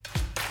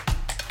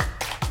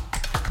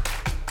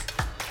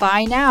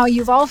By now,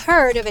 you've all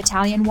heard of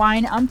Italian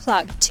Wine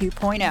Unplugged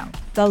 2.0,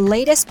 the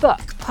latest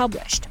book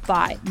published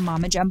by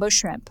Mama Jumbo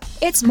Shrimp.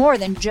 It's more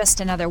than just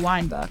another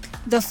wine book.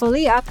 The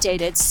fully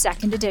updated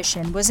second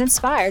edition was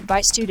inspired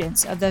by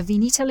students of the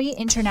Vinitaly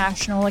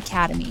International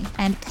Academy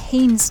and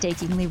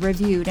painstakingly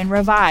reviewed and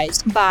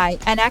revised by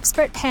an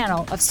expert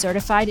panel of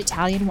certified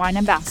Italian wine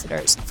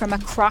ambassadors from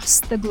across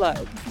the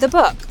globe. The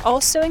book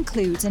also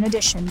includes an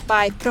edition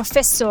by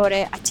Professore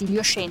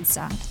Attilio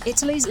Scienza,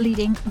 Italy's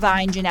leading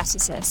vine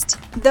geneticist.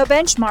 The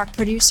benchmark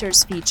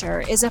producers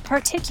feature is a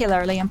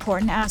particularly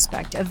important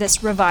aspect of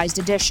this revised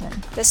edition.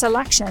 The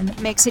selection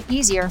makes it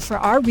easier for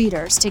our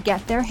readers to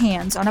get their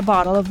hands on a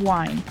bottle of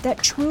wine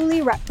that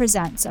truly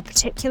represents a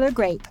particular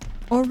grape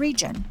or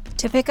region.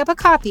 To pick up a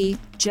copy,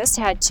 just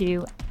head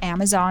to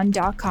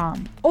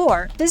Amazon.com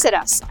or visit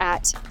us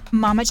at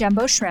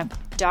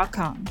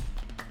MamaJumboShrimp.com.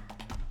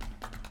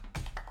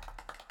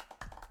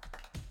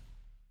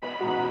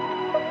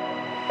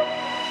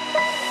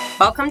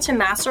 Welcome to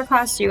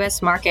Masterclass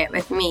US Market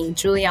with me,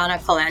 Juliana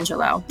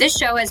Colangelo. This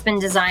show has been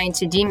designed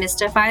to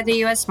demystify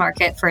the US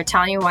market for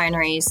Italian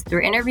wineries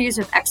through interviews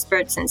with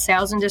experts in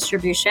sales and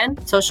distribution,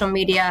 social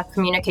media,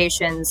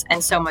 communications,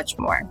 and so much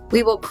more.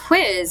 We will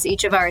quiz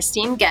each of our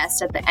esteemed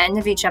guests at the end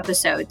of each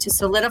episode to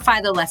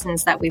solidify the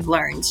lessons that we've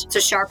learned. So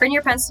sharpen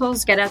your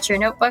pencils, get out your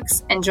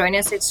notebooks, and join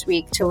us each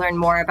week to learn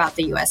more about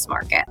the US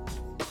market.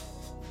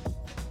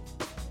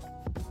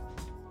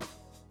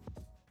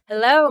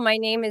 Hello, my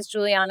name is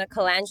Juliana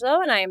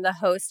Colangelo, and I am the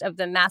host of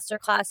the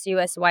Masterclass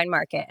US Wine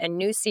Market, a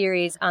new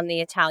series on the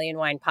Italian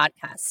Wine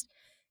Podcast.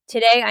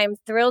 Today, I am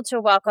thrilled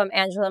to welcome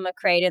Angela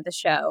McCrae to the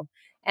show.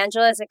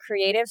 Angela is a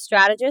creative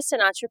strategist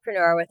and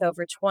entrepreneur with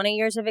over 20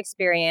 years of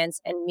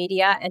experience in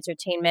media,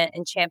 entertainment,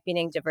 and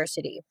championing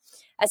diversity.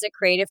 As a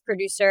creative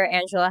producer,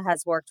 Angela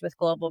has worked with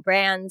global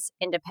brands,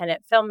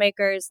 independent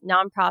filmmakers,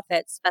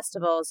 nonprofits,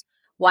 festivals,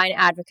 wine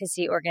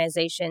advocacy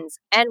organizations,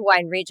 and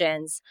wine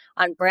regions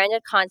on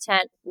branded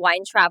content,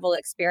 wine travel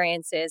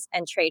experiences,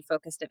 and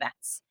trade-focused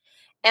events.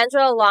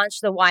 Angela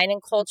launched the Wine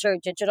and Culture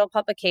digital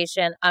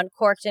publication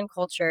Uncorked and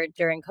Cultured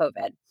during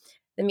COVID.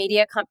 The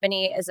media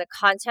company is a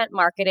content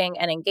marketing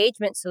and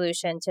engagement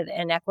solution to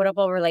the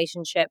inequitable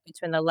relationship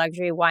between the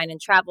luxury wine and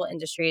travel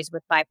industries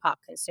with BIPOC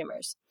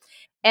consumers.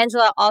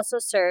 Angela also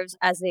serves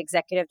as the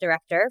executive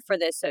director for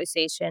the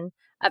Association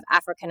of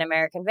African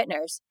American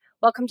Vintners.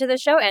 Welcome to the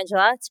show,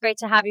 Angela. It's great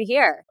to have you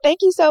here. Thank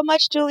you so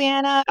much,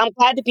 Juliana. I'm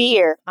glad to be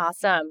here.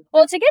 Awesome.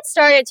 Well, to get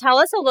started, tell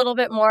us a little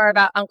bit more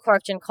about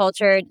Uncorked and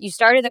Cultured. You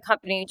started the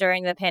company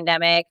during the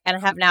pandemic and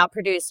have now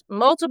produced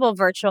multiple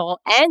virtual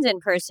and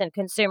in-person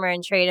consumer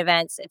and trade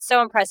events. It's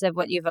so impressive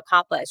what you've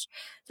accomplished.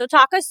 So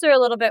talk us through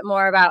a little bit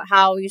more about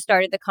how you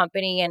started the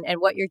company and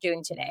what you're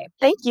doing today.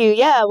 Thank you.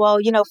 Yeah, well,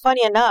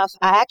 funny enough,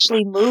 I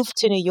actually moved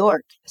to New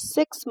York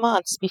 6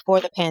 months before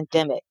the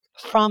pandemic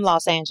from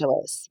Los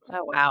Angeles.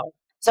 Oh, wow.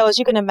 So as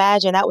you can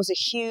imagine, that was a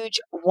huge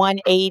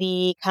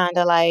 180 kind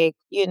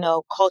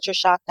of culture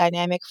shock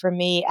dynamic for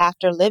me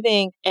after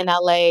living in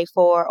LA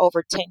for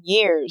over 10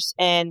 years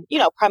and,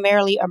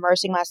 primarily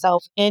immersing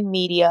myself in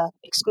media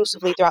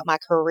exclusively throughout my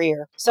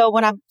career. So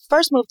when I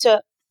first moved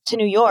to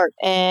New York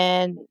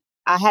and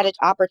I had an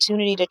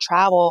opportunity to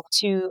travel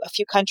to a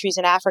few countries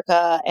in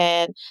Africa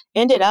and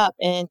ended up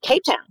in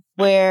Cape Town,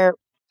 where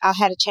I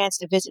had a chance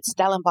to visit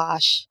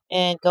Stellenbosch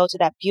and go to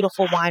that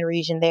beautiful wine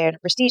region there, the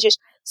prestigious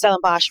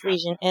Stellenbosch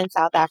region in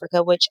South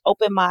Africa, which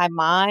opened my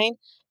mind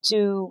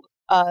to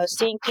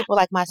seeing people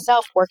like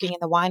myself working in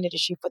the wine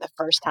industry for the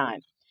first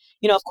time.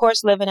 Of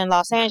course, living in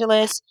Los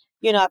Angeles,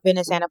 I've been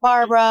in Santa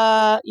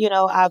Barbara,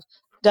 I've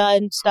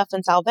done stuff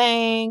in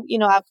Solvang,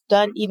 I've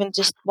done even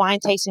just wine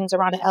tastings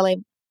around the LA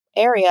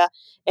area.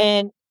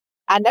 And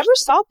I never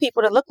saw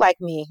people that looked like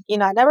me.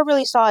 I never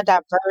really saw a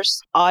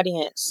diverse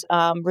audience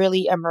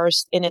really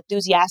immersed and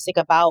enthusiastic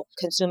about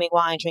consuming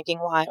wine, drinking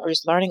wine, or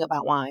just learning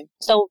about wine.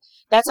 So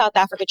that South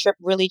Africa trip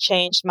really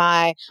changed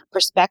my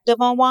perspective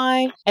on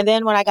wine. And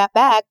then when I got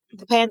back,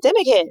 the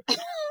pandemic hit.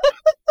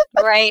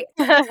 Right.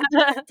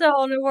 It's a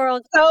whole new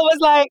world. So it was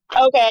like,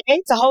 okay,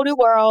 it's a whole new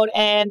world.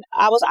 And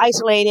I was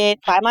isolated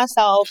by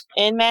myself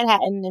in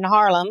Manhattan, in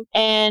Harlem.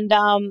 And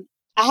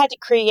I had to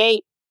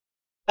create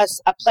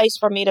a place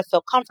for me to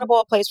feel comfortable,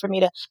 a place for me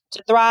to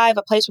thrive,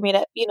 a place for me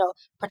to,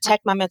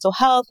 protect my mental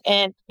health.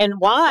 And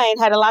wine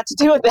had a lot to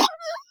do with that.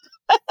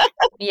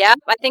 Yeah,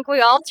 I think we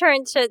all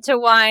turned to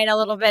wine a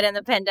little bit in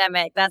the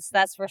pandemic.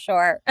 That's for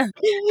sure.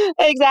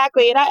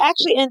 Exactly. And I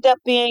actually ended up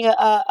being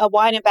a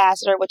wine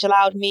ambassador, which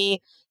allowed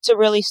me to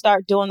really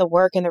start doing the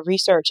work and the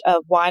research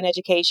of wine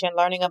education,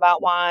 learning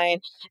about wine,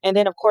 and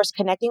then, of course,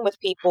 connecting with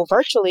people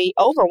virtually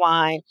over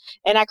wine.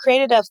 And I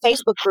created a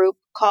Facebook group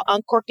called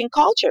Uncorked and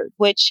Cultured,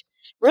 which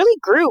really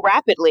grew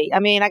rapidly. I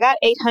mean, I got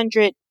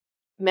 800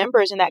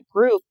 members in that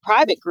group,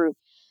 private group,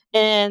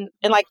 in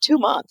like 2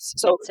 months.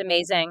 So it's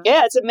amazing.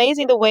 Yeah, it's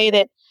amazing the way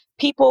that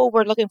people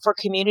were looking for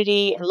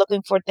community and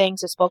looking for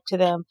things that spoke to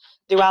them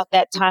throughout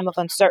that time of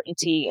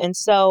uncertainty. And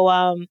so,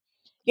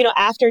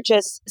 after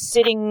just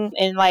sitting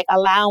and like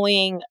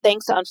allowing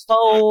things to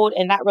unfold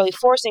and not really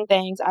forcing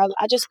things,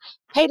 I just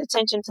paid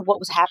attention to what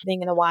was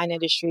happening in the wine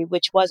industry,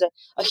 which was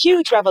a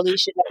huge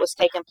revolution that was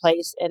taking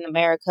place in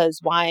America's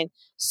wine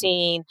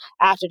scene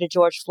after the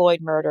George Floyd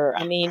murder.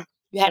 I mean,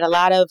 you had a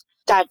lot of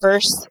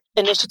diverse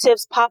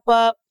initiatives pop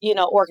up,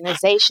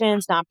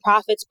 organizations,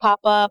 nonprofits pop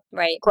up,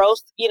 right?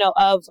 Growth,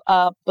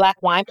 of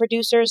Black wine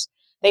producers.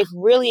 They've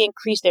really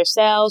increased their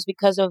sales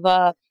because of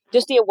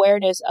just the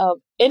awareness of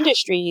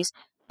industries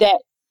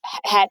that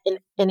had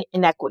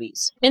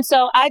inequities. And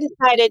so I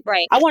decided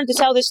I wanted to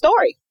tell this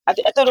story. I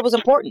thought it was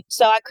important.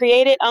 So I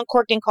created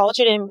Uncorked and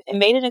Cultured and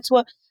made it into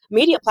a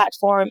media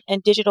platform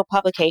and digital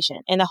publication.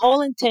 And the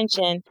whole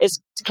intention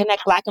is to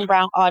connect Black and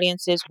Brown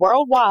audiences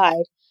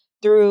worldwide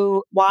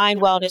through wine,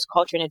 wellness,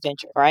 culture, and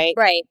adventure, right?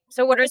 Right.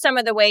 So what are some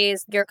of the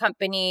ways your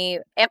company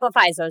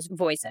amplifies those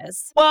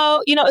voices?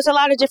 Well, it's a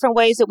lot of different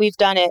ways that we've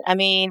done it. I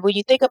mean, when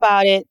you think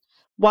about it,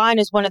 wine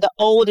is one of the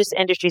oldest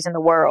industries in the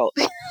world.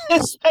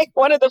 It's like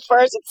one of the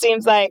first, it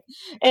seems like.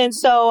 And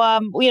so,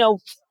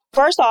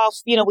 first off,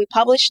 we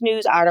publish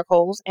news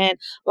articles and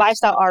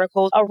lifestyle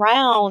articles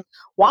around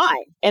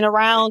wine and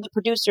around the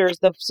producers,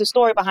 the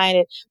story behind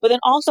it, but then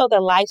also the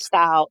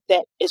lifestyle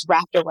that is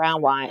wrapped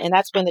around wine. And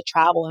that's when the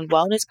travel and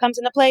wellness comes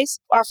into place.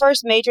 Our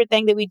first major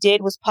thing that we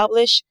did was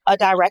publish a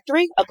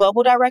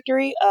global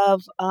directory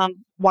of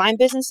wine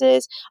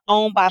businesses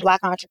owned by Black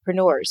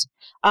entrepreneurs.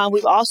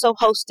 We've also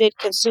hosted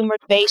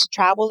consumer-based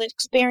travel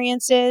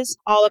experiences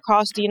all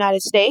across the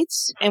United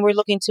States, and we're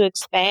looking to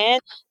expand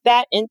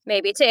that in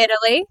maybe to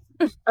Italy.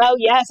 Oh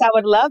yes, I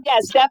would love.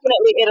 Yes,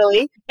 definitely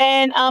Italy.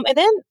 And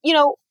then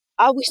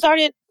we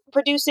started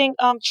producing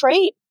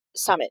trade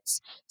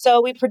summits.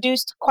 So we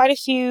produced quite a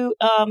few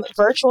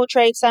virtual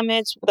trade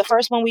summits. The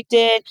first one we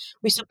did,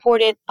 we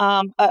supported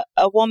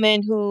a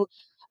woman who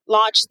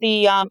launched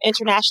the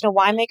International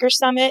Winemaker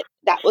Summit.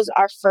 That was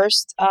our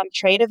first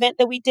trade event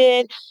that we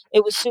did.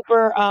 It was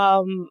super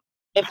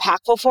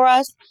impactful for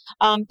us.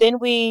 Then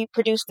we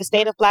produced the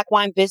State of Black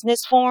Wine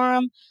Business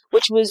Forum,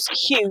 which was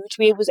huge.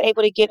 We was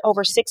able to get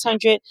over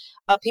 600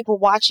 people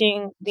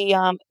watching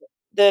the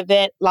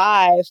event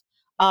live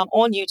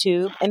on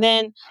YouTube. And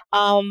then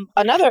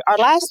our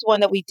last one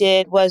that we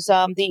did was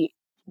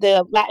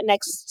the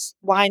Latinx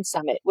Wine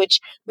Summit, which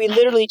we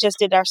literally just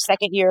did our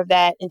second year of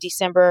that in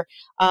December.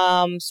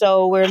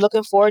 So we're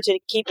looking forward to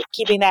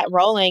keeping that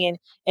rolling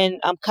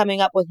and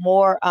coming up with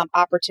more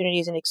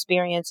opportunities and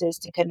experiences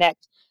to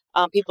connect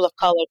people of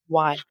color to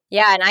wine.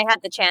 Yeah, and I had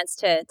the chance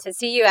to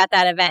see you at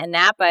that event in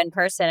Napa in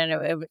person,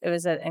 and it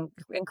was an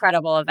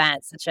incredible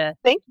event. Such a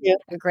thank you,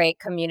 a great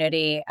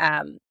community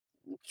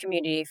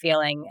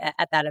feeling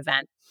at that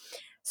event.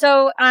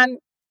 So,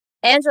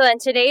 Angela, in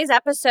today's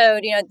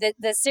episode,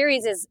 the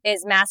series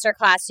is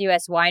Masterclass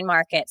U.S. Wine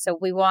Market. So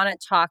we want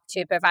to talk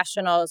to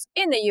professionals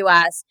in the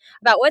U.S.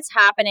 about what's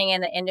happening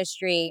in the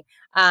industry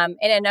in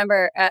a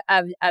number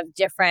of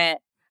different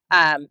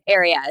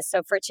areas.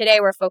 So for today,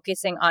 we're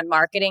focusing on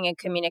marketing and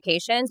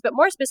communications, but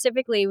more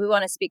specifically, we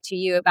want to speak to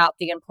you about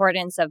the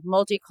importance of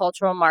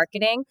multicultural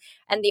marketing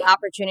and the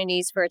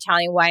opportunities for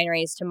Italian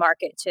wineries to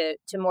market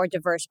to more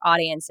diverse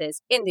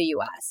audiences in the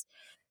U.S.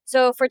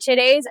 So for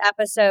today's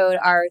episode,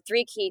 our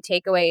 3 key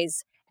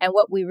takeaways and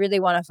what we really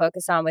want to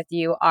focus on with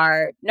you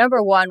are,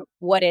 number 1,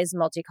 what is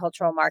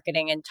multicultural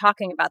marketing and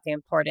talking about the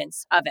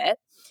importance of it.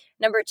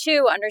 Number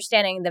 2,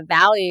 understanding the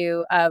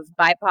value of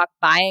BIPOC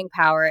buying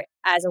power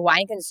as a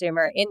wine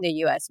consumer in the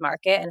U.S.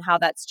 market and how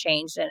that's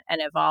changed and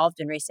evolved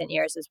in recent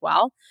years as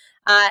well.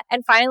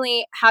 And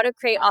finally, how to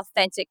create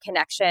authentic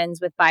connections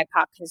with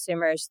BIPOC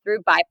consumers through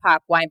BIPOC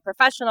wine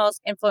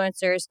professionals,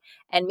 influencers,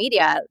 and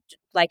media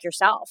like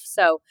yourself.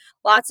 So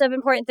lots of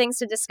important things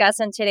to discuss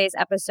in today's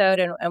episode,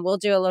 and we'll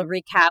do a little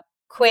recap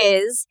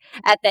quiz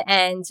at the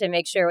end to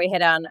make sure we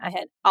hit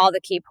all the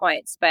key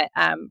points. But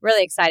I'm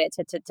really excited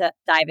to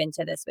dive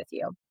into this with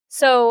you.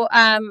 So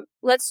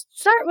let's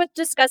start with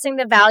discussing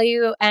the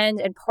value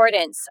and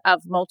importance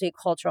of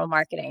multicultural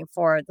marketing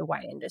for the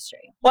wine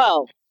industry.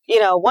 Well,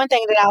 one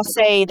thing that I'll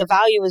say, the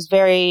value is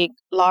very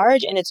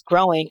large and it's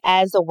growing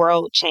as the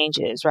world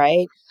changes,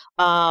 right?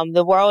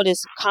 The world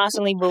is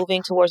constantly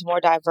moving towards more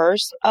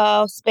diverse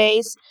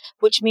space,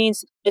 which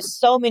means there's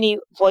so many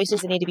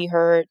voices that need to be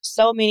heard,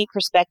 so many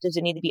perspectives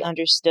that need to be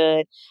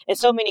understood, and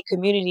so many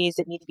communities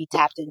that need to be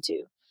tapped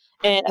into.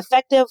 And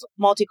effective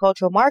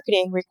multicultural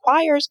marketing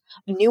requires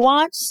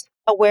nuance,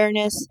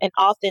 awareness, and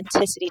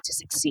authenticity to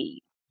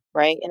succeed,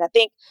 right? And I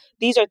think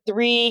these are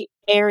 3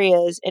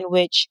 areas in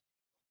which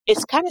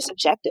it's kind of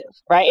subjective,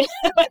 right?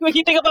 When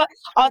you think about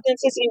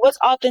authenticity, what's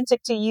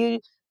authentic to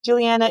you,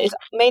 Juliana,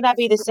 may not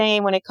be the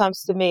same when it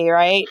comes to me,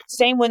 right?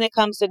 Same when it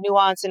comes to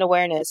nuance and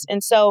awareness.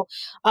 And so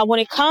when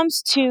it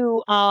comes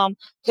to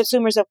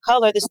consumers of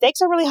color, the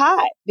stakes are really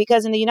high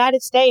because in the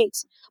United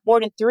States,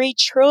 more than $3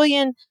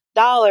 trillion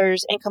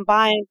in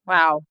combined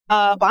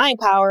buying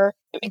power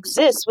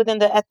exists within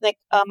the ethnic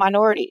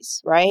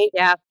minorities, right?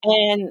 Yeah.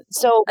 And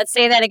so let's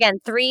say that again,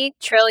 $3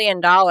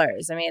 trillion. I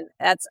mean,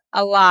 that's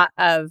a lot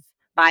of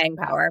buying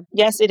power.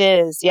 Yes, it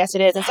is. Yes,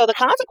 it is. And so the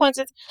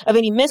consequences of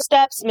any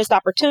missteps, missed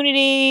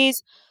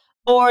opportunities,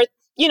 or,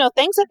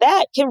 things like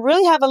that can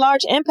really have a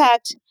large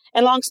impact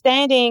and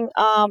longstanding,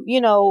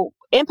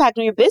 impact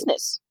on your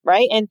business,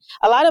 right? And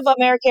a lot of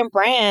American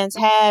brands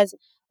have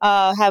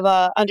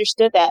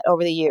understood that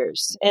over the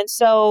years. And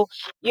so,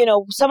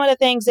 some of the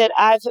things that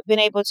I've been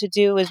able to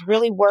do is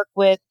really work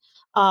with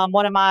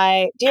one of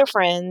my dear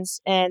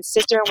friends and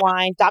sister in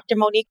wine, Dr.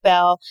 Monique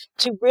Bell,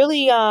 to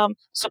really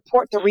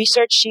support the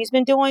research she's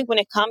been doing when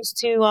it comes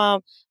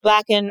to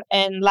Black and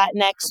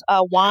Latinx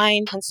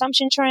wine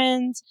consumption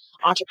trends,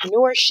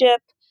 entrepreneurship,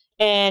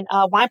 and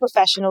wine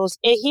professionals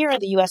here in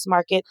the U.S.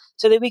 market,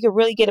 so that we could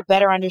really get a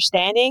better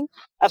understanding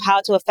of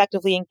how to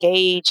effectively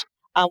engage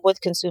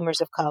with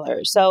consumers of color.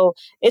 So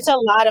it's a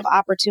lot of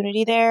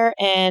opportunity there.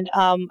 And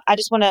I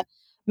just want to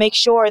make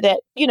sure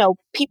that,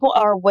 people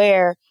are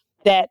aware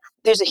that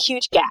there's a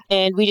huge gap,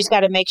 and we just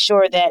got to make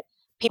sure that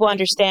people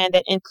understand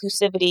that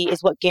inclusivity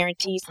is what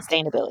guarantees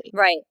sustainability.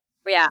 Right.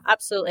 Yeah,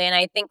 absolutely. And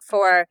I think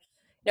for,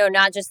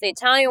 not just the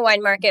Italian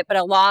wine market, but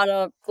a lot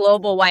of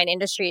global wine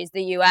industries,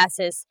 the U.S.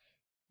 is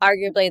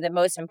arguably the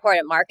most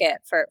important market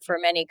for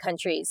many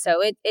countries.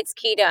 So it's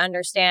key to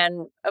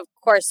understand, of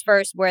course,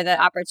 first where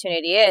the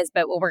opportunity is,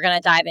 but what we're going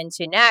to dive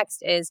into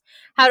next is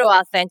how to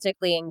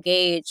authentically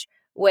engage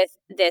with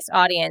this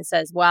audience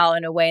as well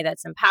in a way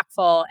that's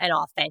impactful and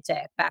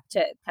authentic, back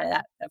to kind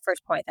of the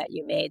first point that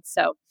you made.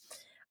 So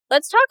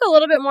let's talk a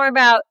little bit more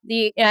about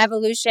the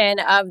evolution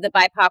of the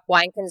BIPOC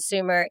wine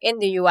consumer in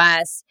the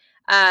U.S.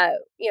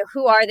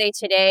 Who are they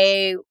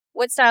today?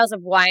 What styles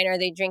of wine are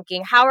they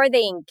drinking? How are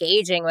they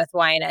engaging with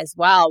wine as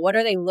well? What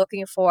are they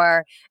looking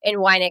for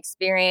in wine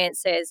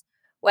experiences,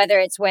 whether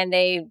it's when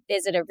they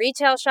visit a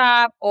retail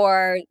shop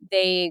or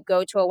they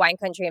go to a wine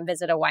country and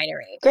visit a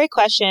winery? Great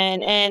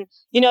question. And,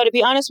 to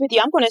be honest with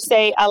you, I'm going to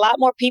say a lot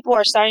more people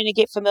are starting to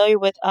get familiar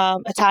with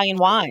Italian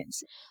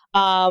wines.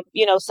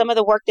 Some of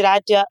the work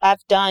that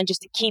I've done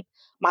just to keep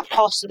my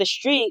pulse to the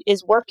street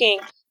is working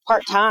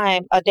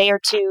part-time a day or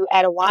two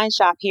at a wine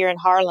shop here in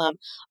Harlem,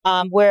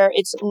 where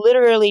it's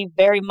literally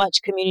very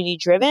much community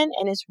driven,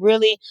 and it's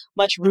really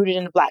much rooted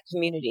in the Black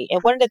community.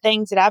 And one of the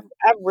things that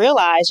I've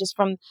realized just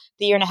from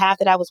the year and a half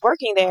that I was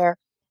working there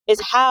is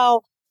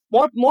how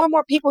more and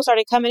more people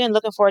started coming in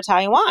looking for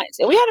Italian wines.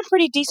 And we had a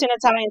pretty decent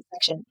Italian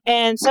section.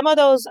 And some of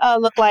those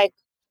look like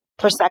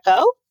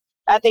Prosecco.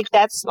 I think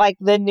that's like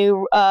the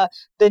new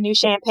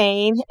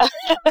champagne.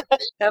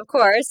 Of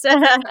course.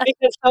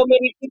 Because so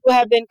many people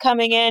have been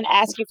coming in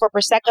asking for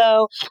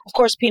Prosecco, of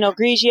course, Pinot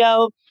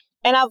Grigio.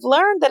 And I've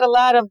learned that a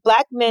lot of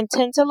Black men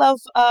tend to love,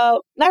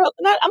 I'm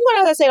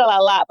going to say a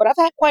lot, but I've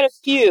had quite a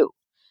few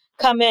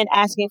come in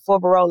asking for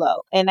Barolo.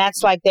 And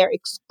that's like their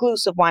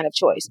exclusive wine of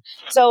choice.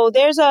 So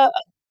there's a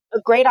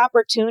great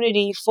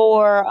opportunity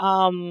for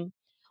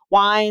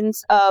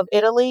wines of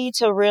Italy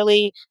to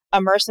really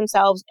immerse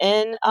themselves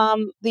in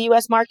the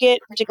U.S. market,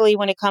 particularly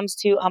when it comes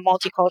to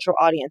multicultural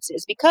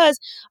audiences, because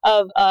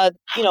of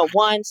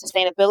one,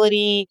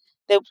 sustainability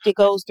that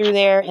goes through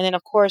there, and then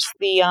of course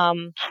the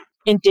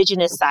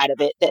indigenous side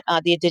of it, that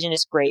the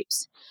indigenous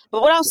grapes.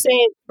 But what I'll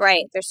say,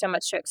 right, there's so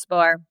much to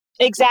explore.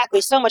 Exactly.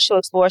 So much to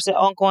explore. It's an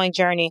ongoing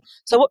journey.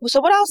 So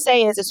what I'll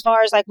say is, as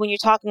far as like when you're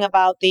talking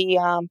about the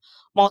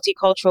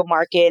multicultural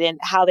market and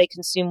how they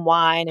consume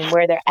wine and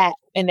where they're at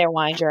in their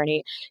wine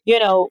journey,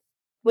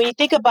 when you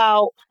think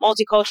about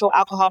multicultural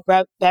alcohol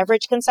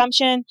beverage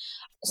consumption,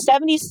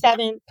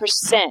 77%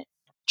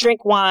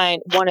 drink wine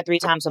 1 to 3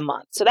 times a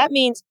month. So that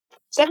means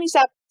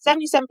 77%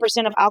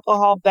 of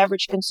alcohol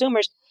beverage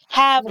consumers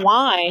have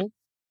wine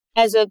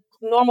as a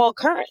normal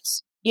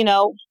occurrence.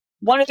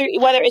 1 or 3,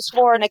 whether it's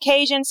for an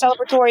occasion,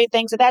 celebratory,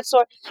 things of that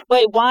sort,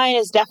 but wine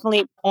is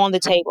definitely on the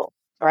table,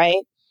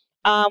 right?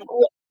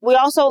 We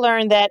also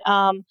learned that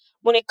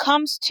when it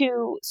comes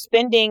to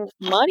spending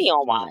money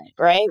on wine,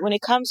 right? When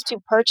it comes to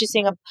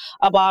purchasing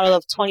a bottle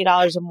of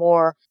 $20 or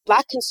more,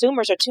 Black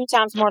consumers are 2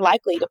 times more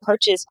likely to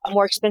purchase a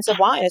more expensive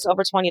wine that's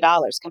over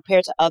 $20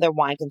 compared to other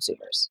wine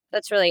consumers.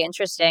 That's really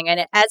interesting.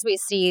 And as we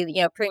see,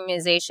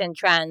 premiumization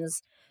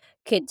trends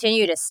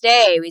continue to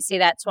stay, we see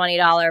that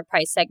 $20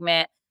 price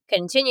segment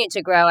continue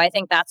to grow. I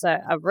think that's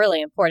a really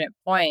important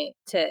point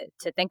to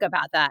think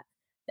about, that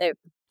they're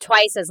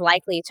twice as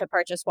likely to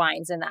purchase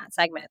wines in that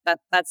segment.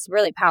 That's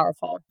really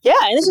powerful. Yeah,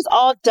 and this is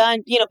all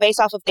done,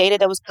 based off of data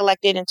that was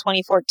collected in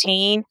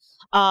 2014,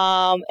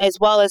 as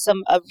well as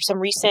some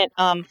recent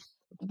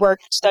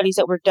work studies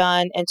that were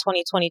done in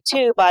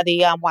 2022 by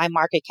the Wine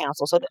Market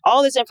Council. So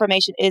all this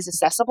information is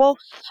accessible,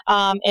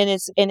 and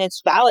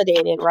it's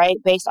validated, right,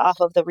 based off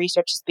of the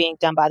research that's being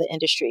done by the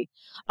industry.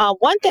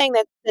 One thing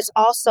that's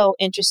also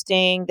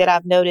interesting that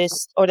I've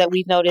noticed, or that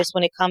we've noticed,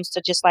 when it comes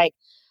to just like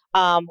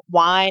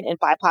wine and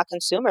BIPOC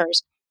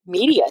consumers,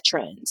 media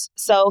trends.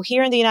 So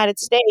here in the United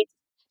States,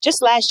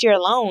 just last year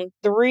alone,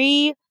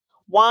 3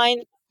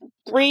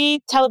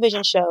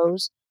 television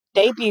shows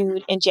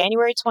debuted in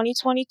January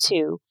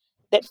 2022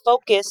 that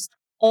focused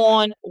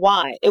on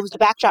wine. The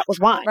backdrop was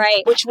wine,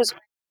 right, which was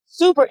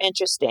super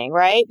interesting,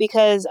 right?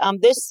 Because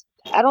this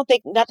I don't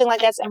think nothing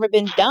like that's ever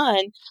been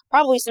done,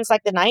 probably since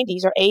like the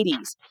 90s or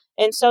 80s.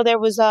 And so there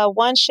was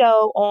one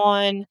show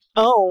on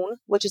OWN,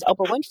 which is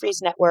Oprah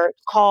Winfrey's network,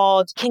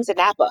 called Kings of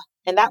Napa.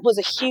 And that was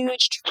a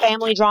huge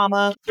family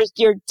drama. Just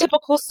your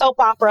typical soap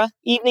opera,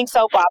 evening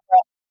soap opera.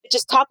 It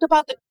just talked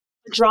about the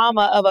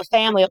drama of a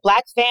family, a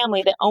Black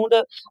family that owned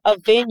a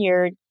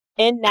vineyard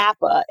in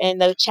Napa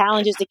and the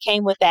challenges that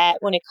came with that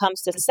when it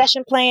comes to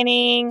succession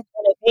planning,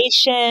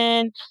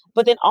 innovation,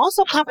 but then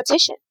also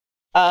competition,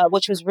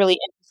 which was really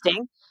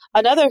interesting.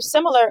 Another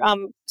similar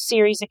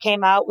series that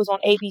came out was on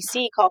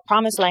ABC called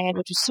Promised Land,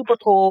 which was super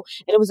cool.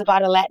 And it was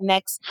about a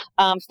Latinx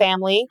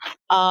family.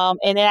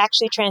 And it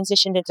actually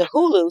transitioned into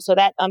Hulu. So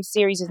that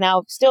series is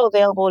now still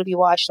available to be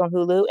watched on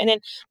Hulu. And then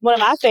one of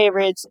my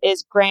favorites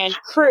is Grand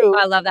Crew. Oh,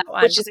 I love that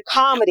one. Which is a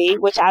comedy,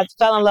 which I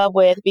fell in love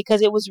with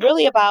because it was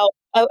really about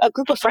a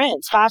group of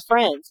friends, 5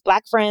 friends,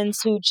 Black friends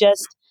who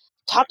just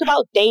talked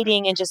about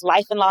dating and just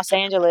life in Los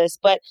Angeles,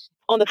 but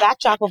on the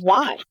backdrop of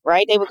wine,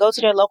 right? They would go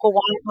to their local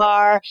wine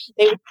bar.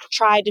 They would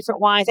try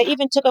different wines. They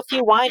even took a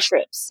few wine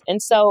trips.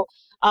 And so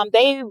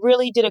they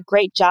really did a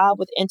great job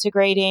with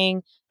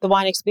integrating the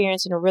wine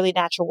experience in a really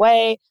natural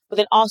way, but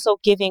then also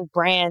giving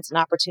brands an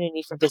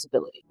opportunity for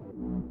visibility.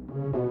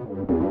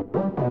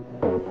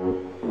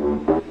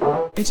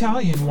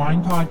 Italian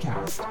Wine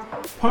Podcast,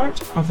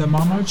 part of the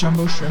Mama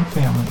Jumbo Shrimp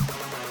family.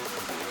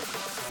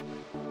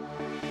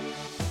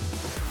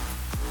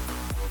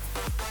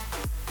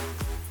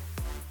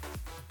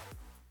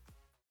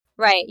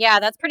 Right. Yeah,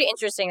 that's pretty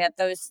interesting that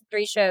those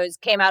 3 shows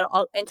came out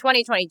in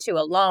 2022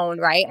 alone,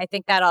 right? I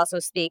think that also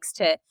speaks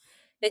to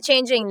the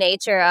changing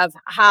nature of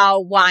how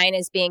wine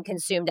is being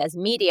consumed as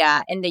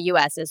media in the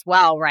US as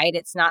well, right?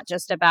 It's not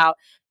just about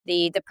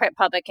the print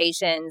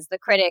publications, the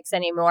critics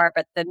anymore,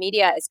 but the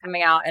media is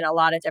coming out in a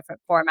lot of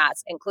different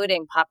formats,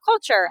 including pop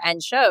culture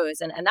and shows.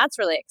 And that's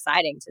really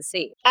exciting to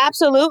see.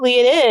 Absolutely,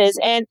 it is.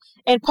 And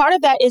part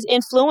of that is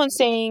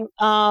influencing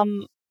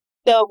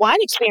the wine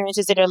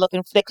experiences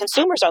that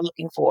consumers are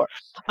looking for.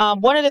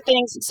 One of the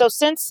things, so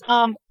since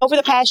over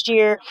the past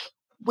year,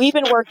 we've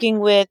been working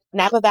with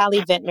Napa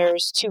Valley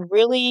Vintners to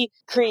really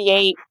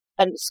create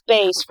a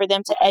space for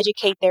them to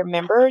educate their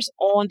members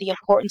on the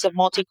importance of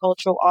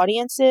multicultural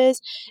audiences.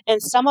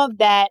 And some of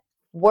that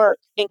work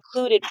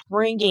included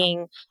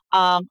bringing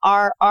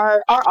our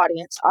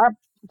audience, our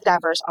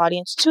diverse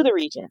audience to the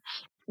region,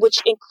 which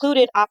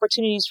included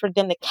opportunities for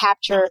them to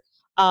capture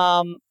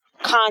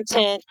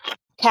content,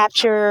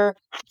 capture,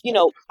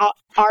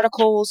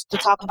 articles to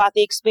talk about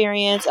the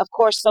experience, of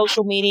course,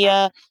 social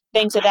media,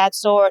 things of that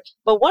sort.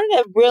 But one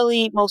of the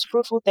really most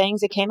fruitful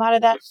things that came out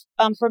of that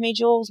for me,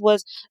 Jules,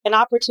 was an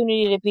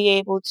opportunity to be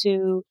able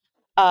to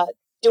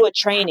do a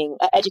training,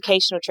 an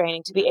educational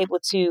training, to be able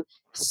to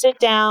sit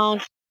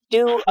down,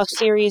 do a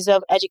series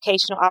of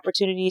educational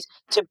opportunities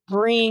to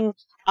bring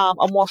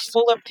a more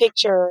fuller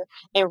picture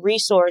and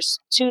resource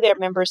to their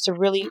members to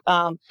really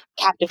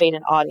captivate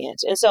an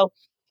audience. And so,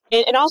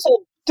 and also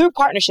through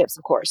partnerships,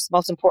 of course,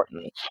 most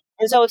importantly.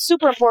 And so it's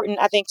super important,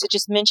 I think, to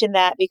just mention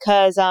that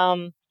because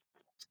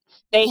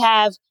they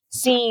have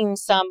seen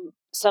some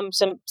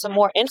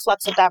more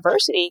influx of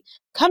diversity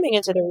coming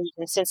into the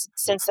region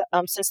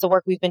since the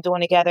work we've been doing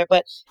together.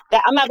 But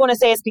that, I'm not going to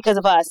say it's because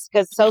of us,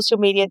 because social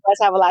media does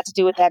have a lot to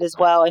do with that as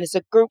well. And it's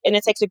a group, and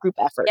it takes a group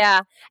effort.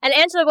 Yeah. And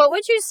Angela, what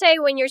would you say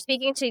when you're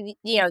speaking to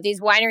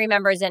these winery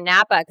members in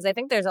Napa? Because I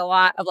think there's a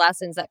lot of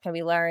lessons that can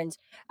be learned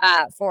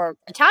for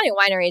Italian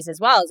wineries as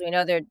well. As we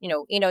know,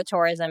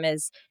 enotourism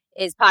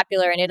is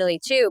popular in Italy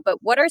too. But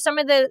what are some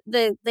of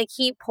the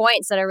key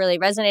points that are really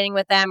resonating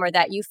with them, or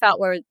that you felt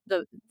were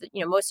the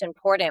most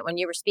important when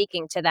you were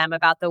speaking to them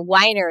about the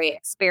winery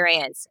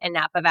experience in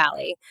Napa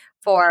Valley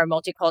for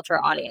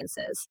multicultural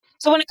audiences?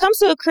 So when it comes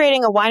to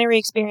creating a winery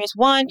experience,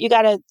 one, you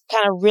got to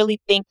kind of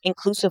really think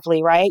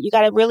inclusively, right? You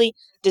got to really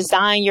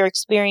design your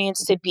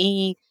experience to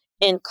be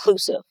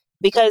inclusive,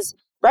 because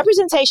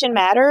representation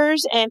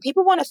matters and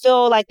people want to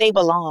feel like they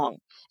belong,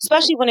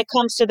 especially when it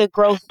comes to the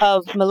growth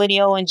of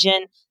millennial and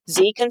Gen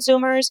Z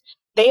consumers.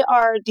 They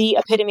are the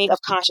epitome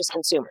of conscious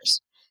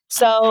consumers.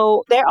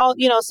 So they're all,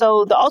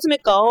 so the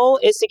ultimate goal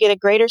is to get a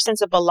greater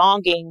sense of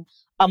belonging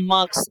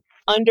amongst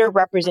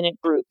underrepresented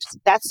groups.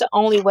 That's the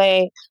only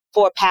way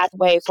for a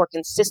pathway for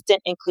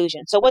consistent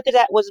inclusion. So what does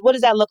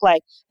that look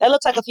like? That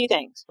looks like a few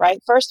things,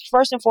 right? First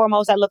and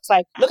foremost, that looks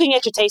like looking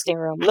at your tasting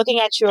room, looking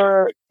at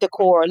your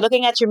decor,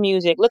 looking at your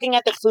music, looking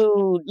at the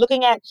food,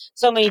 looking at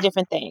so many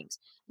different things.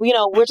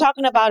 We're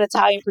talking about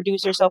Italian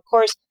producers, so of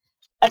course,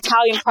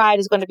 Italian pride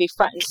is going to be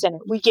front and center.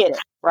 We get it,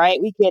 right?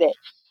 We get it.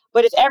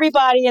 But if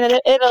everybody in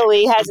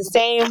Italy has the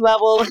same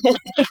level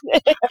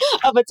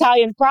of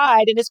Italian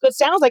pride, and it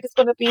sounds like it's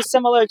going to be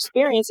similar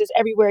experiences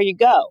everywhere you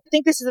go. I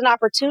think this is an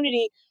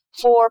opportunity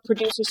for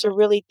producers to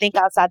really think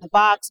outside the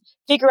box,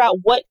 figure out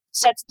what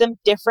sets them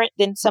different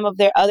than some of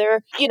their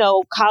other,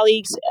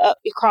 colleagues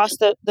across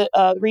the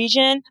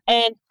region,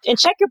 and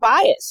check your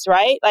bias,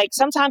 right? Like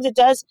sometimes it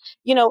does,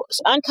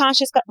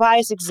 unconscious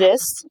bias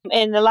exists,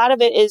 and a lot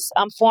of it is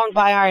formed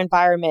by our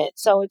environment.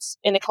 So it's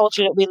in the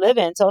culture that we live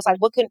in. So it's like,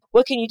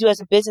 what can you do as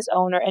a business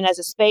owner and as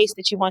a space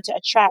that you want to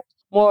attract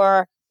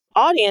more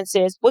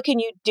audiences? What can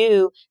you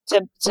do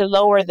to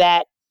lower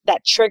that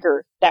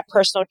trigger, that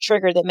personal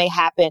trigger that may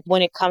happen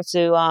when it comes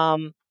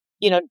to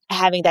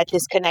having that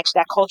disconnection,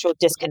 that cultural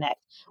disconnect?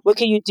 What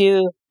can you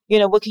do?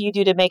 What can you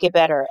do to make it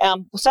better?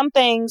 Some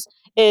things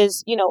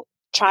is,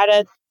 try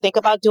to think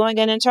about doing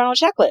an internal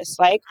checklist.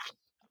 Like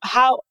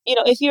how,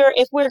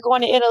 if we're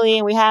going to Italy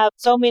and we have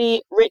so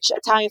many rich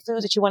Italian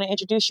foods that you want to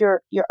introduce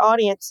your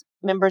audience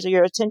members or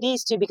your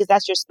attendees to, because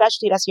that's your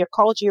specialty, that's your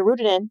culture you're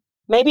rooted in,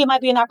 maybe it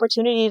might be an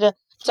opportunity to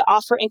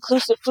offer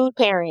inclusive food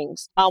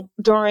pairings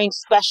during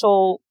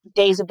special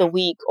days of the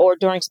week or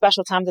during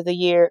special times of the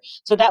year.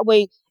 So that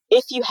way,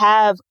 if you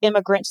have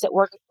immigrants that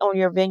work on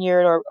your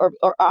vineyard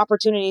or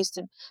opportunities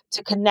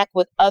to connect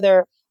with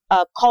other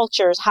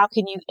cultures, how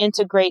can you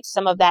integrate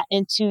some of that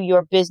into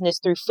your business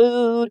through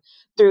food,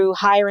 through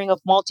hiring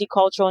of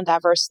multicultural and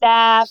diverse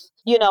staff,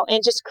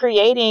 and just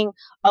creating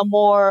a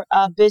more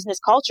business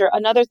culture.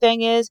 Another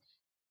thing is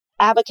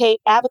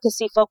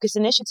advocacy focused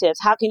initiatives.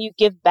 How can you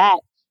give back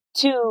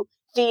to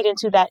feed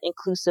into that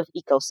inclusive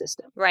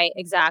ecosystem? Right,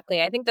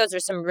 exactly. I think those are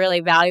some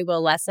really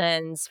valuable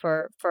lessons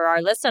for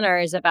our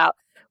listeners about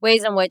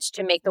ways in which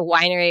to make the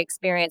winery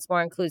experience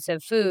more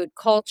inclusive: food,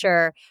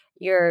 culture,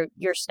 your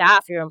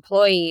staff, your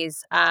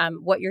employees,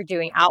 what you're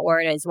doing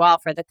outward as well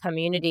for the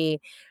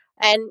community.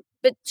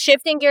 But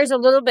shifting gears a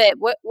little bit,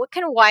 what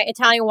can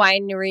Italian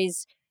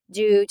wineries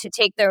do to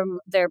take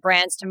their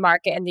brands to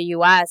market in the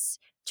U.S.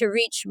 to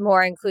reach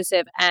more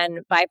inclusive and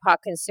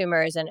BIPOC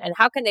consumers, and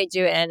how can they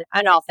do it in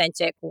an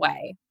authentic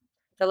way?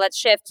 So let's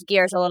shift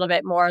gears a little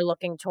bit more,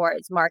 looking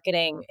towards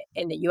marketing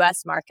in the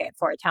U.S. market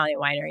for Italian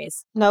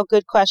wineries. No,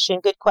 good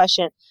question. Good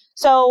question.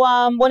 So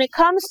when it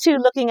comes to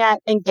looking at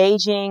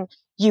engaging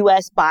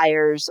U.S.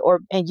 buyers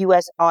and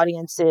U.S.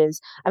 audiences,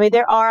 I mean,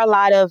 there are a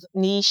lot of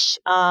niche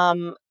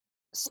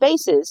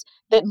spaces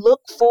that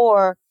look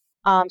for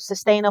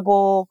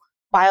sustainable,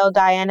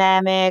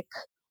 biodynamic,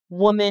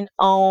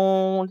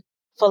 woman-owned,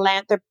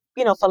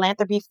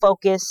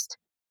 philanthropy-focused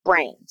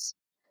brands.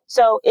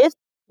 So if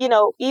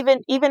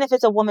even if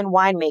it's a woman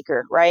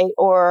winemaker, right,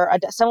 or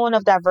someone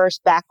of diverse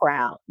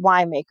background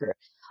winemaker,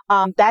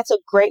 that's a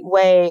great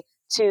way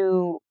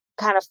to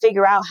kind of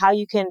figure out how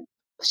you can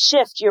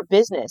shift your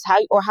business,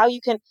 how you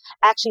can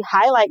actually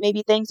highlight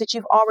maybe things that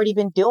you've already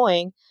been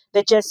doing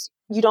that just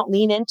you don't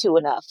lean into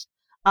enough.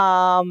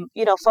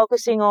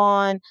 Focusing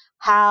on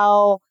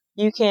how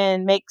you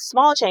can make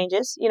small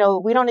changes. We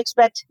don't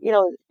expect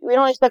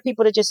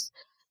people to just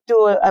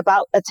do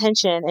about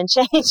attention and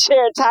change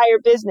their entire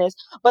business,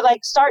 but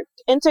like start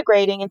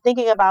integrating and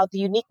thinking about the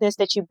uniqueness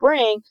that you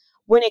bring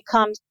when it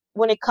comes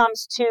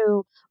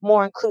to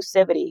more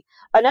inclusivity.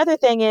 Another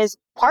thing is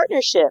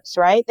partnerships,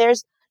 right?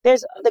 There's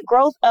the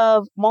growth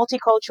of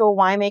multicultural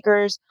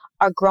winemakers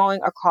are growing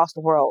across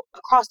the world,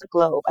 across the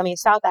globe. I mean,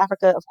 South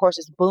Africa, of course,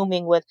 is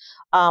booming with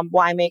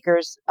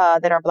winemakers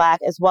that are Black,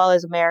 as well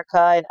as America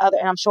and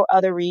I'm sure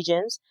other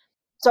regions.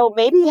 So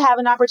maybe you have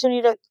an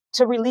opportunity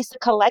to release a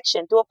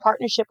collection, do a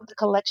partnership with a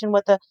collection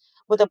with a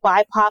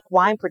BIPOC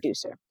wine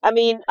producer. I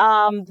mean,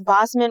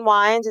 Bosman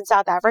Wines in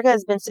South Africa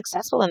has been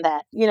successful in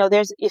that.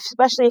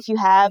 Especially if you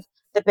have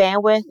the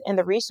bandwidth and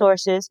the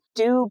resources,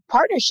 do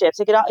partnerships.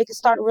 It could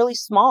start really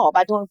small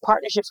by doing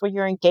partnerships where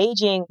you're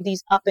engaging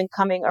these up and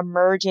coming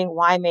emerging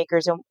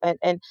winemakers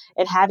and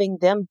having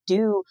them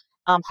do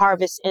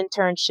harvest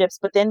internships,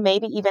 but then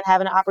maybe even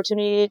have an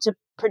opportunity to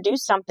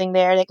produce something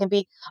there that can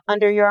be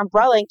under your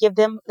umbrella and give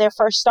them their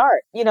first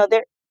start.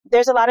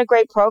 There's a lot of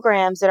great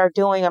programs that are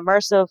doing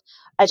immersive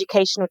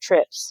educational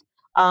trips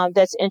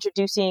that's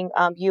introducing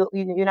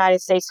United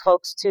States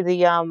folks to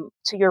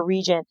your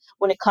region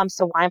when it comes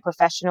to wine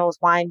professionals,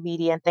 wine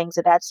media, and things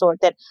of that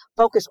sort that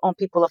focus on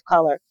people of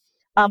color.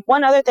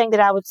 One other thing that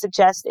I would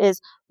suggest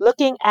is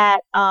looking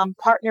at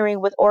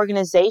partnering with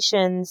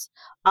organizations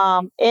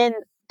in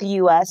the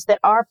U.S. that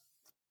are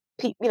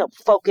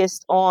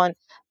focused on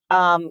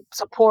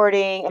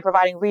supporting and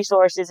providing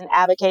resources and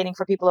advocating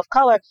for people of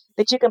color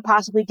that you can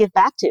possibly give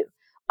back to.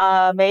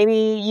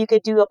 Maybe you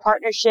could do a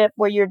partnership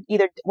where you're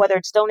whether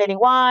it's donating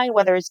wine,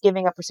 whether it's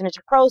giving a percentage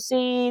of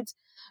proceeds,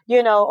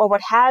 or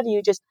what have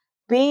you, just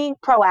being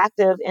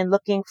proactive and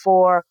looking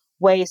for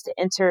ways to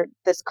enter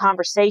this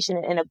conversation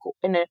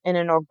in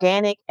an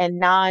organic and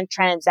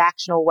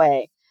non-transactional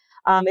way.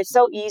 It's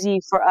so easy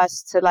for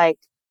us to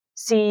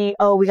see,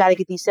 oh, we got to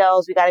get these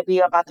sales, we got to be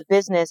about the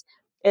business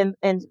and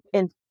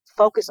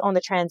focus on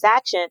the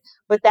transaction,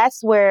 but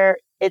that's where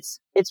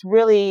it's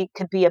really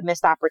could be a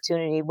missed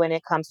opportunity when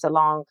it comes to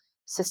long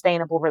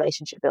sustainable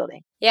relationship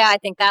building. Yeah, I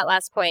think that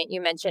last point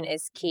you mentioned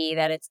is key,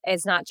 that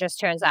it's not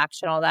just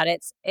transactional, that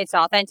it's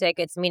authentic,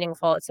 it's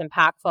meaningful, it's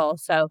impactful.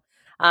 So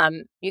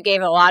you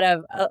gave a lot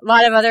of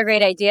other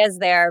great ideas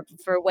there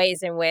for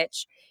ways in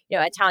which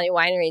Italian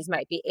wineries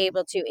might be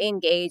able to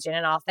engage in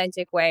an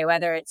authentic way,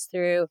 whether it's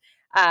through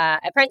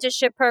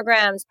apprenticeship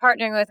programs,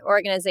 partnering with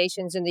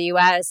organizations in the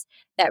U.S.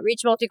 that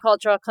reach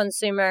multicultural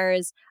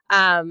consumers,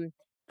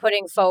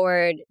 putting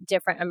forward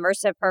different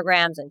immersive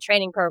programs and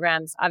training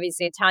programs.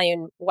 Obviously,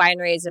 Italian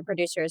wineries and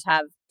producers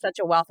have such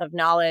a wealth of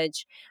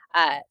knowledge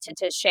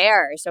to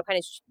share. So kind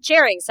of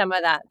sharing some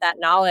of that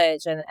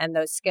knowledge and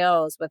those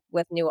skills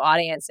with new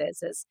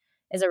audiences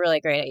is a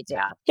really great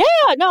idea.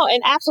 Yeah, no,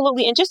 and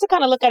absolutely. And just to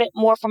kind of look at it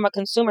more from a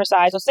consumer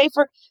side.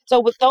 So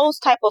with those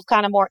type of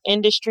kind of more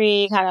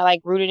industry, kind of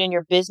like rooted in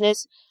your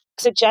business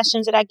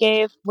suggestions that I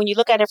gave, when you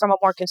look at it from a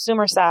more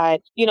consumer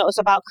side, it's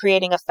about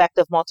creating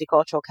effective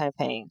multicultural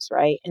campaigns,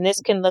 right? And this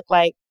can look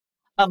like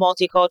a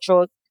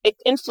multicultural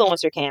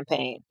influencer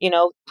campaign,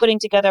 putting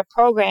together a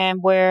program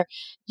where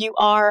you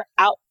are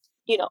out,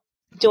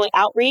 doing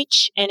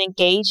outreach and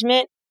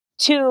engagement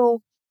to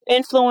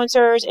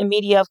influencers and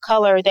media of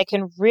color that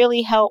can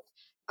really help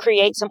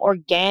create some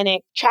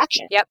organic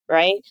traction. Yep.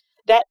 Right.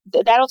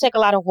 That'll take a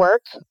lot of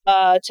work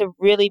to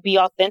really be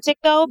authentic,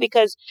 though,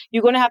 because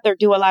you're going to have to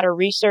do a lot of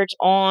research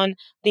on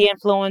the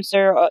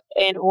influencer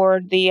or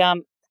the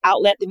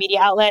outlet, the media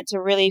outlet, to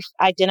really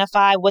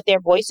identify what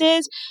their voice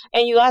is.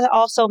 And you got to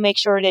also make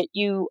sure that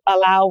you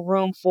allow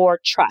room for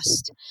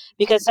trust,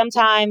 because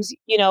sometimes,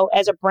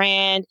 as a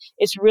brand,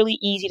 it's really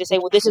easy to say,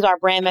 well, this is our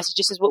brand message.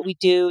 This is what we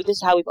do. This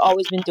is how we've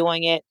always been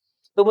doing it.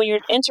 But when you're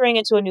entering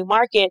into a new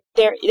market,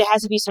 there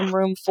has to be some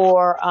room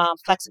for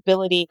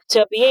flexibility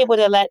to be able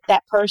to let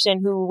that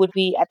person who would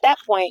be at that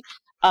point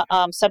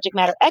subject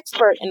matter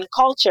expert in the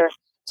culture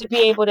to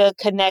be able to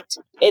connect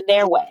in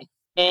their way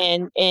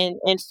and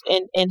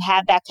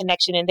have that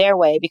connection in their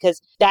way,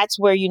 because that's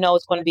where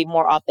it's going to be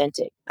more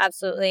authentic.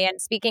 Absolutely. And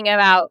speaking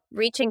about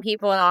reaching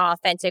people in an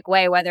authentic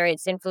way, whether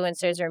it's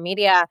influencers or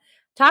media,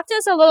 talk to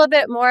us a little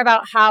bit more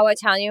about how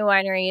Italian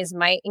wineries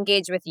might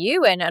engage with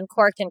you and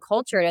Uncorked and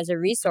Cultured as a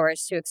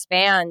resource to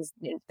expand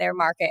their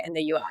market in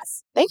the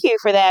U.S. Thank you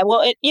for that.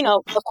 Well,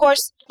 of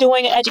course,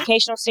 doing an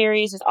educational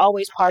series is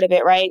always part of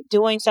it, right?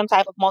 Doing some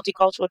type of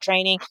multicultural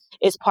training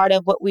is part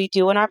of what we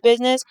do in our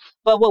business.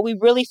 But what we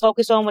really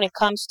focus on when it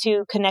comes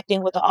to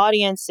connecting with the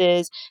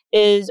audiences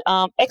is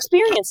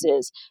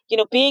experiences.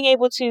 Being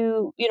able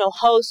to,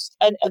 host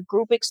a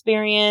group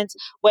experience,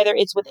 whether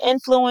it's with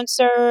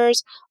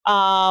influencers,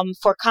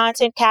 for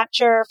content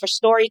capture, for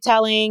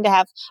storytelling, to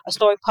have a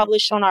story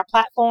published on our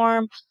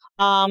platform,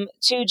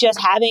 to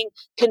just having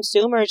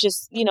consumers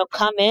just,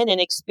 come in and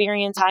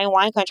experience Italian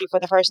wine country for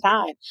the first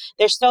time.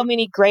 There's so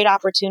many great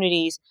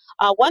opportunities.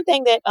 One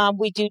thing that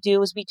we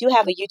do is we do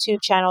have a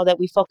YouTube channel that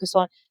we focus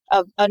on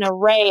an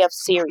array of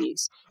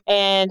series.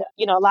 And,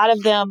 a lot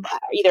of them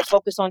either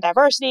focus on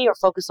diversity or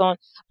focus on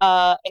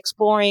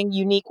exploring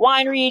unique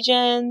wine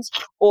regions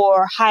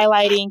or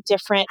highlighting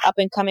different up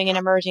and coming and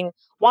emerging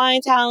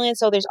wine talent.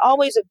 So there's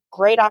always a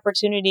great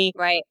opportunity,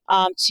 right,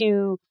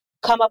 to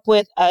come up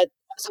with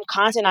some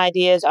content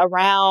ideas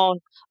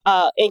around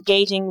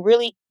engaging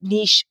really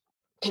niche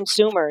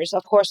consumers.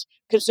 Of course,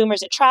 consumers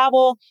that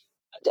travel,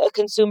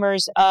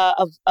 consumers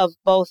of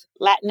both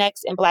Latinx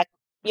and Black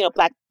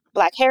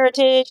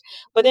heritage,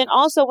 but then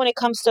also when it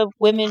comes to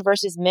women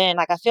versus men,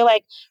 like I feel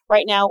like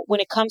right now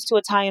when it comes to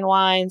Italian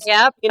wines,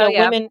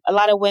 women, a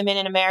lot of women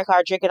in America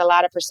are drinking a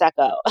lot of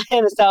Prosecco,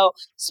 and so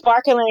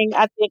sparkling,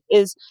 I think,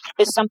 is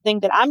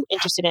something that I'm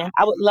interested in.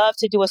 I would love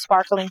to do a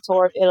sparkling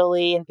tour of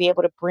Italy and be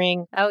able to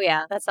bring. Oh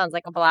yeah, that sounds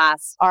like a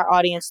blast. Our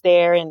audience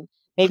there, and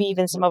maybe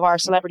even some of our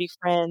celebrity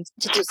friends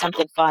to do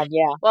something fun.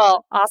 Yeah.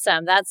 Well,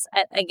 awesome. That's,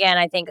 again,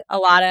 I think a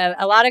lot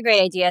of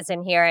great ideas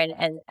in here,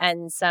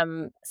 and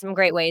some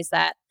great ways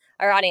that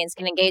our audience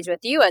can engage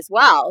with you as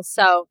well.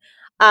 So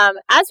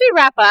as we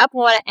wrap up, we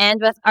want to end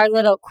with our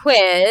little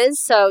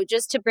quiz. So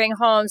just to bring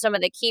home some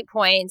of the key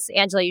points,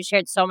 Angela, you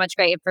shared so much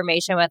great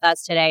information with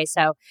us today.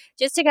 So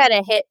just to kind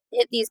of hit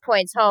these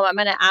points home, I'm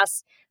going to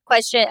ask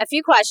a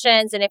few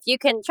questions, and if you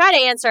can try to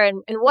answer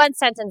in one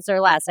sentence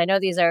or less. I know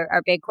these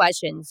are big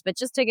questions, but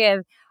just to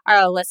give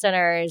our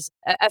listeners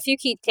a few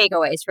key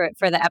takeaways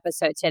for the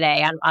episode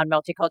today on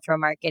multicultural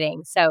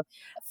marketing. So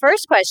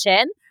first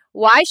question,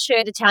 why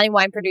should Italian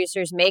wine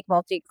producers make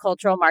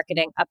multicultural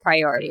marketing a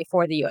priority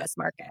for the U.S.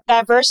 market?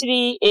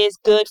 Diversity is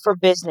good for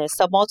business.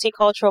 So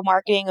multicultural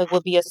marketing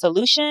will be a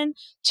solution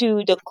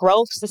to the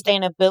growth,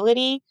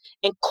 sustainability,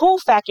 and cool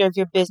factor of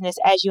your business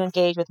as you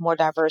engage with more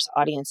diverse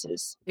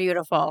audiences.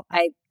 Beautiful.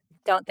 I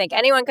don't think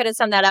anyone could have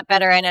summed that up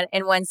better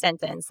in one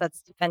sentence.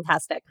 That's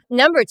fantastic.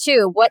 Number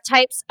 2, what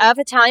types of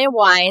Italian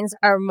wines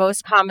are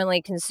most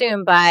commonly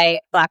consumed by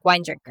Black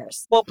wine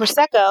drinkers? Well,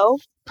 Prosecco,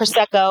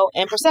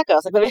 and Prosecco.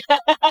 So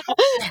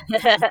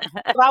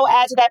I will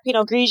add to that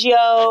Pinot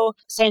Grigio,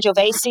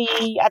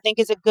 Sangiovese, I think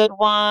is a good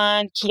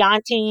one,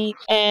 Chianti.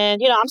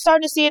 And, I'm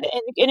starting to see an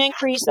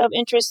increase of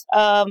interest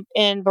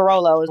in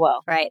Barolo as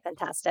well. Right.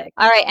 Fantastic.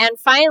 All right. And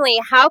finally,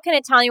 how can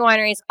Italian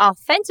wineries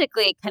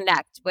authentically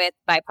connect with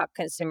BIPOC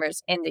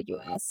consumers in the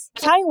U.S.?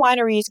 Italian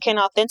wineries can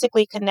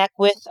authentically connect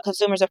with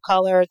consumers of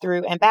color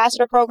through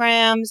ambassador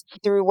programs,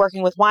 through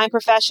working with wine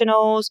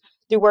professionals,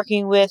 through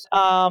working with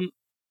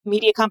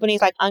media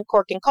companies like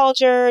Uncorked and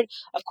Cultured,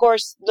 of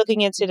course,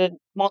 looking into the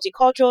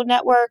multicultural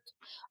network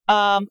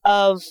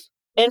of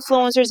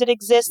influencers that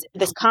exist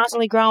that's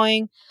constantly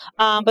growing.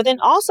 But then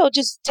also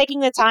just taking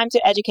the time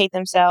to educate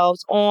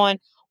themselves on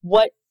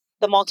what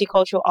the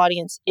multicultural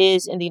audience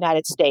is in the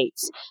United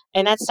States.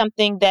 And that's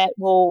something that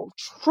will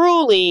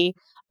truly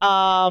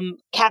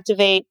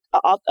captivate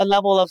a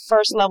level of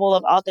first level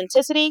of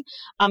authenticity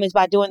is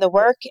by doing the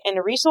work and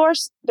the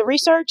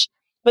research,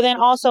 but then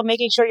also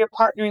making sure you're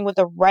partnering with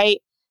the right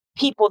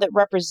people that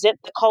represent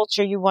the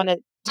culture you want to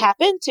tap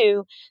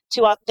into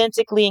to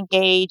authentically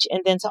engage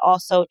and then to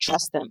also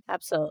trust them.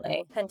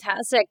 Absolutely.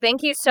 Fantastic.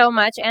 Thank you so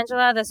much,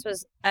 Angela. This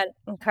was an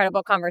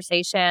incredible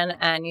conversation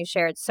and you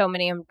shared so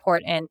many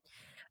important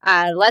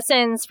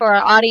lessons for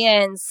our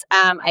audience,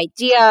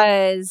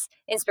 ideas,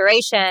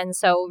 inspiration.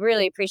 So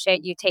really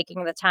appreciate you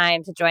taking the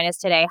time to join us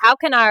today. How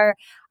can our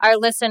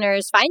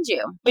listeners find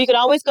you? You can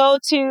always go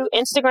to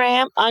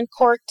Instagram,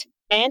 Uncorked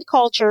and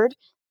Cultured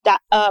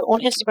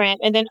on Instagram.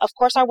 And then, of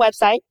course, our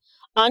website,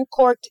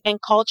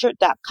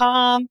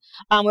 uncorkedandcultured.com.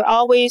 We're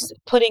always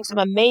putting some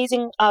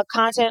amazing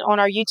content on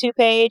our YouTube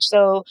page.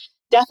 So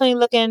definitely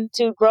looking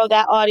to grow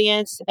that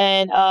audience.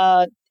 And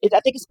I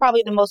think it's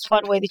probably the most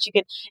fun way that you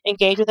can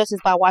engage with us is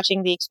by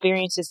watching the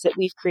experiences that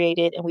we've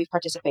created and we've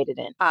participated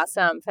in.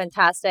 Awesome.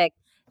 Fantastic.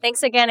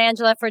 Thanks again,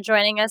 Angela, for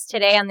joining us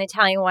today on the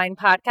Italian Wine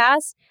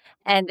Podcast.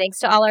 And thanks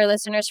to all our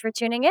listeners for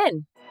tuning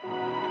in.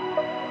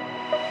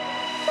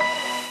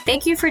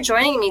 Thank you for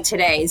joining me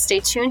today. Stay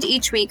tuned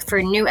each week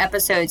for new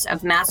episodes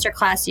of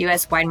Masterclass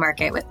US Wine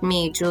Market with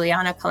me,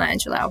 Juliana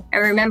Colangelo.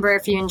 And remember,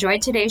 if you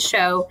enjoyed today's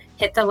show,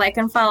 hit the like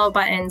and follow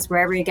buttons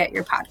wherever you get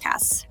your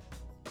podcasts.